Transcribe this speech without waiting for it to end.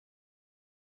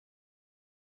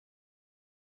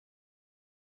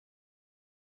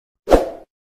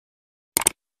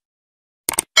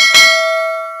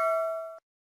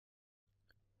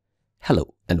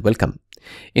Hello and welcome.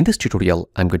 In this tutorial,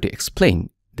 I'm going to explain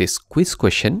this quiz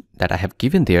question that I have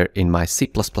given there in my C++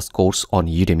 course on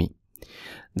Udemy.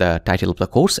 The title of the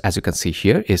course, as you can see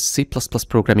here, is C++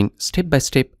 Programming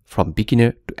Step-by-Step from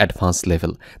Beginner to Advanced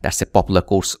Level. That's a popular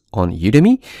course on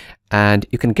Udemy, and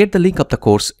you can get the link of the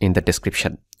course in the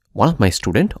description. One of my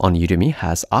students on Udemy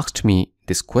has asked me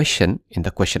this question in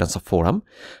the question answer forum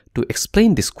to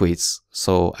explain this quiz,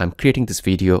 so I'm creating this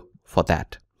video for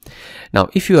that. Now,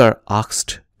 if you are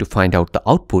asked to find out the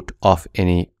output of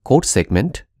any code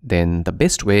segment, then the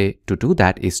best way to do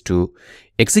that is to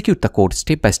execute the code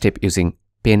step by step using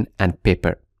pen and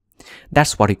paper.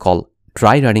 That's what we call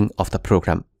dry running of the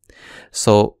program.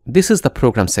 So this is the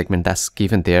program segment that's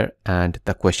given there, and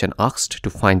the question asked to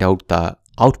find out the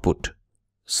output.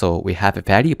 So we have a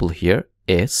variable here,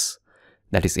 s,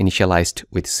 that is initialized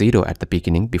with 0 at the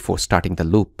beginning before starting the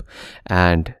loop,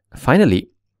 and finally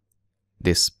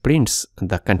this prints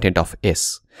the content of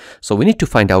s. So we need to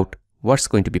find out what's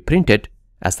going to be printed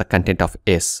as the content of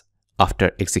s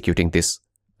after executing this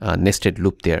nested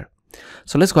loop there.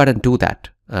 So let's go ahead and do that.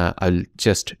 I'll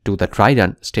just do the dry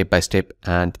run step by step,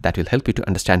 and that will help you to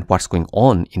understand what's going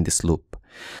on in this loop.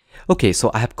 Okay, so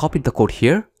I have copied the code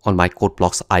here on my code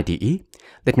blocks IDE.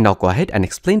 Let me now go ahead and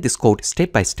explain this code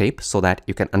step by step so that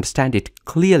you can understand it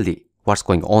clearly what's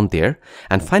going on there.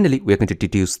 And finally, we're going to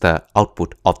deduce the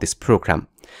output of this program.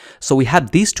 So we have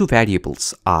these two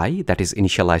variables, I, that is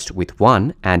initialized with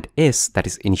 1, and s, that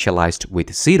is initialized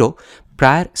with 0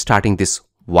 prior starting this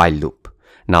while loop.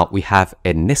 Now we have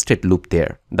a nested loop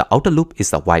there. The outer loop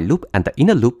is the while loop and the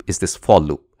inner loop is this for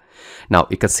loop. Now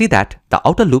you can see that the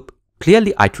outer loop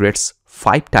clearly iterates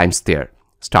 5 times there.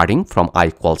 Starting from I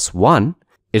equals 1,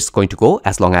 it's going to go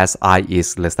as long as I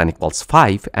is less than equals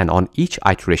 5, and on each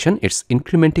iteration it's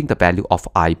incrementing the value of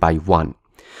I by 1.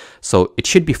 So it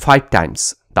should be 5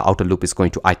 times the outer loop is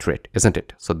going to iterate, isn't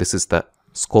it? So this is the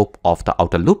scope of the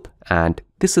outer loop, and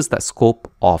this is the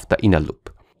scope of the inner loop.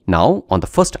 Now on the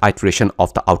first iteration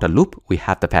of the outer loop, we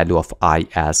have the value of I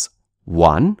as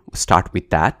 1. We start with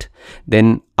that.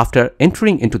 Then after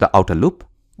entering into the outer loop,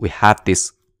 we have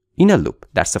this inner loop,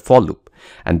 that's a for loop.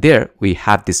 And there we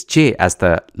have this j as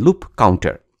the loop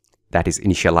counter that is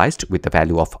initialized with the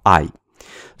value of I.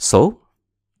 So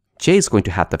j is going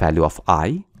to have the value of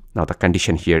I. Now the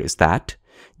condition here is that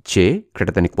j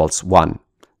greater than equals 1.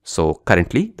 So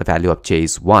currently the value of j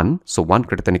is 1. So 1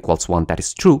 greater than equals 1, that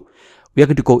is true. We are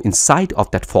going to go inside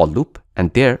of that for loop,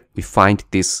 and there we find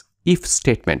this if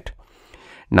statement.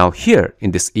 Now here in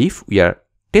this if, we are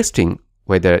testing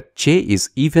whether j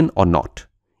is even or not.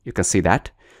 You can see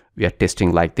that we are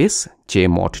testing like this, j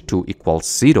mod 2 equals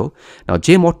 0. Now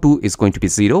j mod 2 is going to be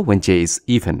 0 when j is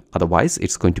even, otherwise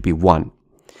it's going to be 1.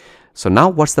 So now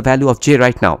what's the value of j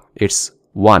right now? It's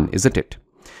 1, isn't it?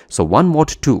 So 1 mod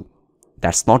 2,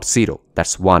 that's not 0,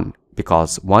 that's 1,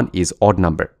 because 1 is odd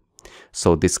number.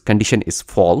 So this condition is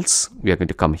false. We are going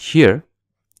to come here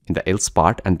in the else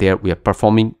part, and there we are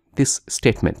performing this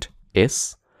statement,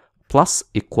 s plus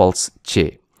equals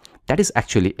j. That is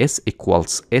actually s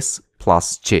equals s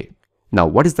plus j. Now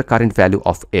what is the current value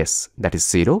of s? That is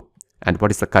 0. And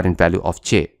what is the current value of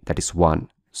j? That is 1.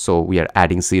 So we are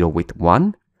adding 0 with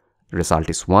 1. Result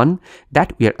is 1.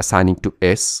 That we are assigning to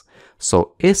s.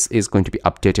 So s is going to be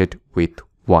updated with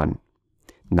 1.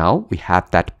 Now we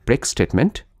have that break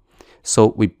statement.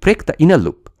 So we break the inner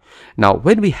loop. Now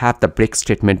when we have the break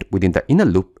statement within the inner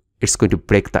loop, it's going to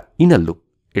break the inner loop.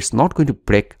 It's not going to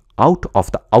break out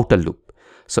of the outer loop.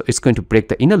 So it's going to break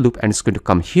the inner loop, and it's going to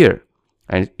come here,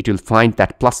 and it will find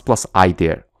that plus plus I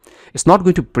there. It's not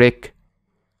going to break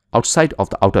outside of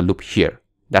the outer loop here.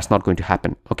 That's not going to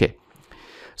happen. Okay.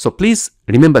 So please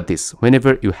remember this.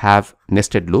 Whenever you have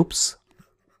nested loops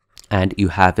and you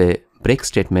have a break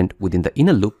statement within the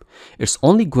inner loop, it's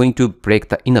only going to break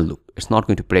the inner loop. It's not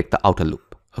going to break the outer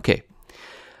loop. Okay.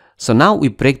 So now we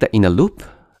break the inner loop,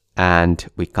 and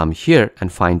we come here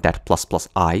and find that plus plus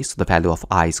I. So the value of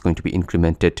I is going to be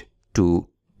incremented to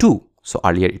 2. So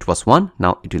earlier it was 1,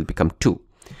 now it will become 2.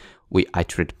 We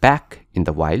iterate back in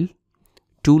the while.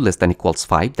 2 less than equals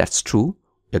 5, that's true.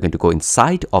 We're going to go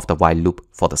inside of the while loop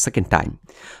for the second time.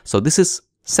 So this is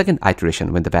second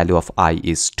iteration when the value of I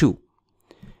is 2.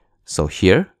 So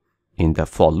here in the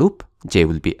for loop, j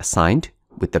will be assigned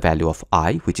with the value of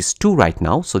I, which is 2 right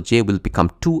now. So j will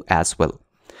become 2 as well.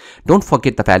 Don't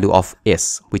forget the value of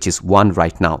s, which is 1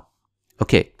 right now.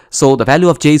 Okay, so the value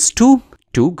of j is 2.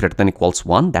 2 greater than equals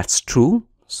 1, that's true.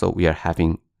 So we are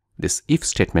having this if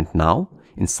statement now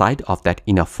inside of that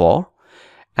inner for.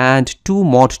 And 2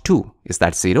 mod 2, is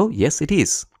that 0? Yes, it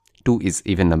is. 2 is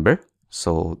even number,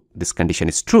 so this condition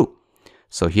is true.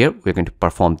 So here we're going to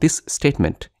perform this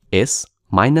statement, s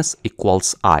minus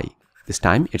equals I. This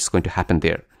time it's going to happen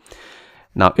there.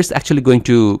 Now it's actually going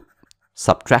to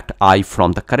subtract I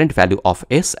from the current value of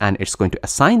s, and it's going to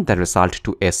assign the result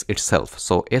to s itself.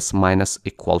 So s minus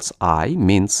equals I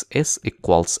means s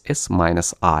equals s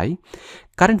minus I.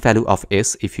 Current value of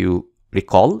s, if you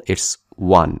recall, it's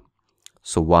 1.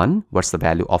 So 1, what's the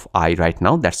value of I right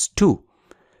now? That's 2.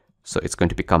 So it's going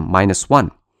to become minus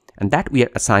 1. And that we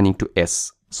are assigning to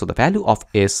s. So the value of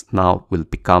s now will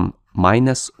become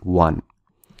minus 1.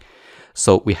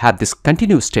 So we have this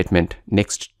continue statement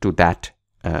next to that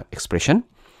expression.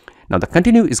 Now the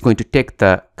continue is going to take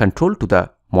the control to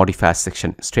the modifier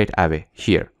section straight away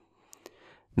here.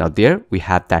 Now there we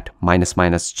have that minus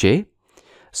minus j.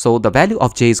 So the value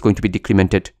of j is going to be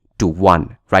decremented to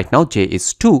 1. Right now j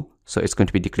is 2, so it's going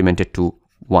to be decremented to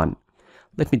 1.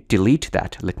 Let me delete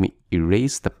that. Let me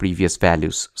erase the previous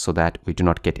values so that we do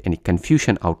not get any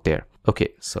confusion out there.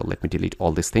 Okay, so let me delete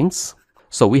all these things.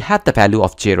 So we have the value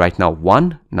of j right now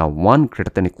 1. Now 1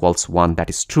 greater than equals 1, that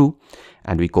is true.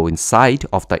 And we go inside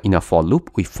of the inner for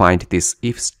loop. We find this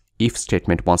if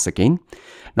statement once again.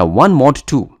 Now 1 mod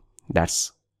 2,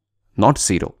 that's not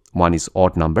 0. 1 is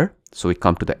odd number. So we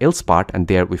come to the else part, and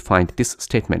there we find this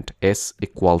statement, s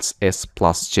equals s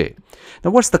plus j.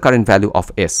 Now what's the current value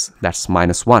of s? That's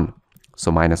minus 1.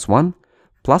 So minus 1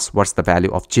 plus what's the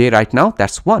value of j right now?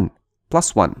 That's 1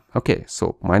 plus 1. Okay,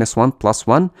 so minus 1 plus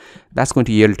 1, that's going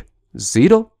to yield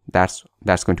 0. That's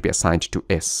going to be assigned to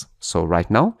s. So right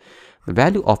now the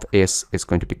value of s is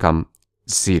going to become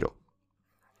 0.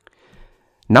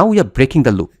 Now we are breaking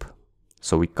the loop.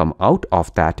 So we come out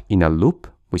of that inner loop,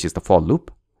 which is the for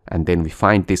loop, and then we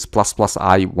find this plus plus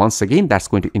I once again. That's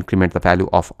going to increment the value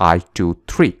of I to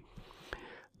 3.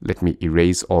 Let me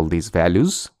erase all these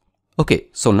values. Okay,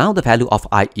 so now the value of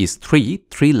I is 3.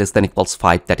 3 less than equals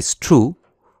 5, that is true.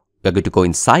 We are going to go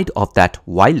inside of that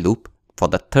while loop for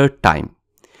the third time.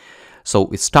 So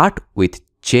we start with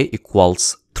j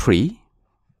equals 3.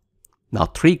 Now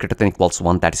 3 greater than equals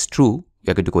 1, that is true. We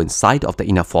are going to go inside of the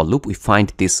inner for loop. We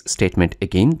find this statement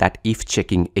again, that if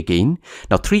checking again.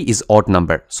 Now 3 is odd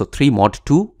number, so 3 mod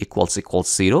 2 equals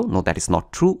 0. No, that is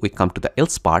not true. We come to the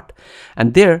else part,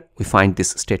 and there we find this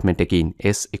statement again,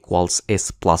 s equals s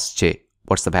plus j.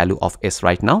 What's the value of s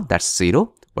right now? That's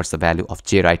 0. What's the value of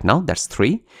j right now? That's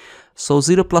 3. So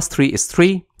 0 plus 3 is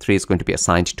 3. 3 is going to be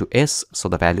assigned to s, so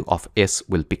the value of s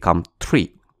will become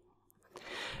 3.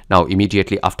 Now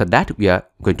immediately after that, we are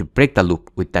going to break the loop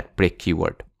with that break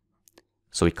keyword.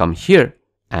 So we come here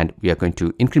and we are going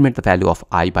to increment the value of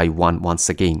I by 1 once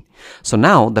again. So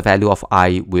now the value of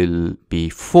I will be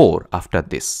 4 after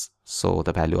this. So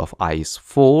the value of I is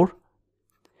 4.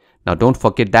 Now don't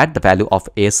forget that the value of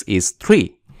s is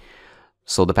 3.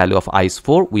 So the value of I is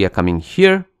 4. We are coming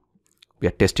here. We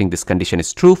are testing this condition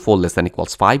is true. 4 less than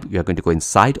equals 5. We are going to go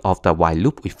inside of the while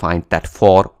loop. We find that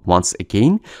 4 once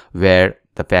again, where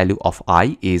the value of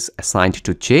I is assigned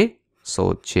to j.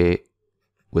 So j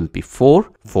will be 4.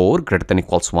 4 greater than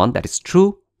equals 1, that is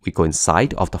true. We go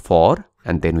inside of the for,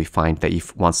 and then we find the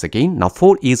if once again. Now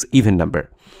 4 is even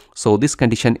number, so this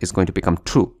condition is going to become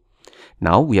true.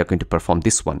 Now we are going to perform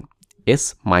this one,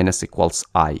 s minus equals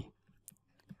I.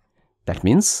 That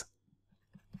means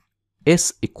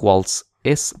s equals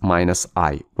s minus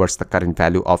I. What's the current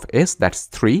value of s? That's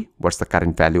 3. What's the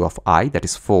current value of I? That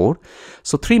is 4.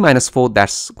 So 3 minus 4,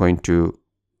 that's going to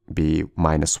be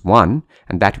minus 1,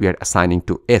 and that we are assigning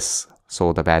to s.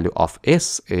 So the value of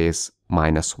s is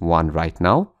minus 1 right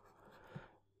now.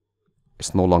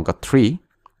 It's no longer 3.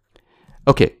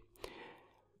 Okay.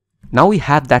 Now we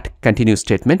have that continue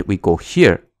statement. We go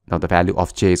here. Now the value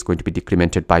of j is going to be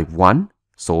decremented by 1.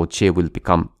 So j will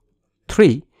become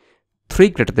 3. 3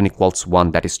 greater than equals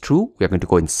 1, that is true. We are going to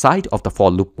go inside of the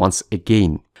for loop once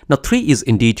again. Now 3 is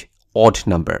indeed odd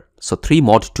number. So 3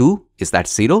 mod 2, is that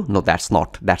 0? No, that's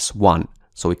not. That's 1.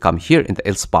 So we come here in the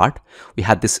else part. We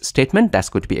have this statement that's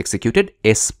going to be executed,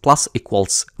 s plus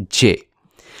equals j.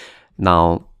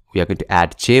 Now we are going to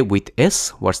add j with s.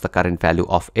 What's the current value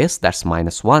of s? That's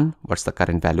minus 1. What's the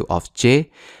current value of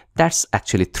j? That's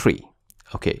actually 3.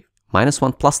 Okay, minus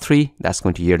 1 plus 3, that's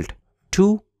going to yield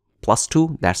 2. Plus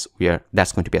 2, that's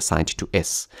going to be assigned to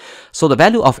s. So the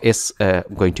value of s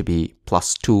going to be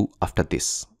plus 2 after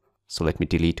this. So let me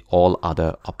delete all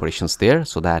other operations there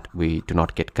so that we do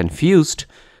not get confused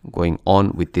going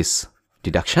on with this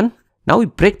deduction. Now we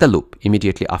break the loop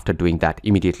immediately after doing that.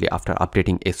 Immediately after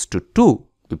updating s to 2,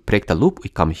 we break the loop, we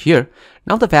come here.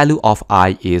 Now the value of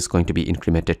I is going to be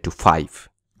incremented to 5.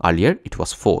 Earlier it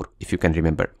was 4, if you can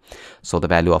remember. So the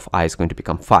value of I is going to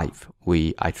become 5.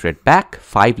 We iterate back,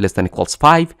 5 less than equals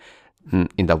 5.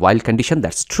 In the while condition,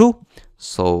 that's true.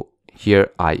 So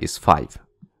here I is 5.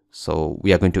 So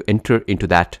we are going to enter into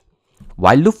that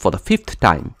while loop for the 5th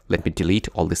time. Let me delete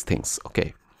all these things,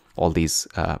 okay, all these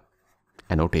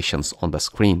annotations on the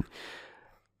screen.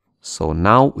 So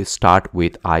now we start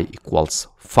with I equals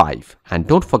 5, and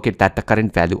don't forget that the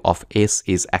current value of s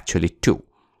is actually 2.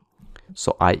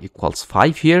 So I equals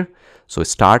 5 here. So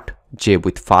start j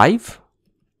with 5.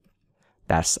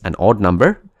 That's an odd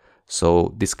number.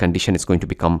 So this condition is going to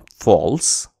become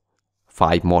false.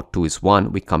 5 mod 2 is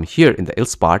 1. We come here in the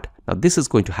else part. Now this is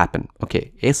going to happen.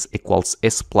 Okay, s equals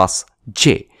s plus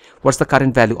j. What's the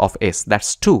current value of s?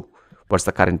 That's 2. What's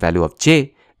the current value of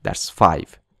j? That's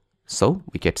 5. So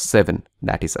we get 7.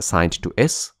 That is assigned to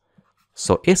s.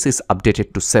 So s is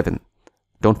updated to 7.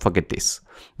 Don't forget this.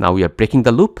 Now we are breaking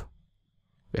the loop.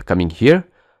 We are coming here.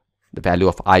 The value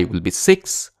of I will be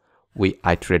 6. We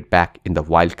iterate back in the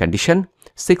while condition.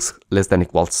 6 less than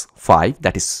equals 5.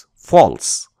 That is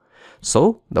false.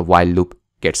 So the while loop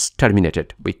gets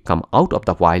terminated. We come out of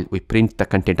the while. We print the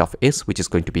content of s, which is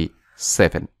going to be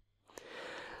 7.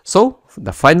 So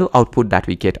the final output that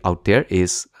we get out there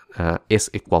is s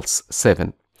equals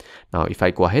 7. Now if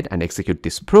I go ahead and execute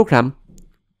this program,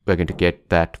 we're going to get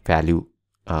that value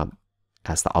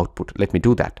as the output. Let me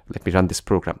do that. Let me run this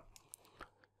program.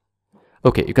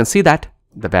 Okay, you can see that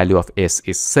the value of s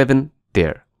is 7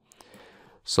 there.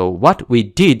 So what we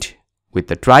did with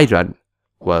the dry run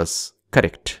was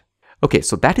correct. Okay,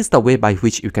 so that is the way by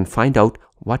which you can find out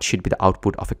what should be the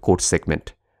output of a code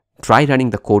segment. Dry running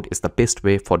the code is the best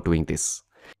way for doing this.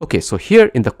 Okay, so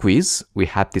here in the quiz, we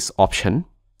have this option,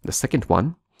 the second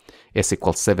one, s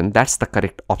equals 7. That's the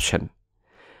correct option.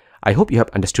 I hope you have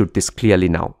understood this clearly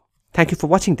now. Thank you for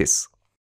watching this.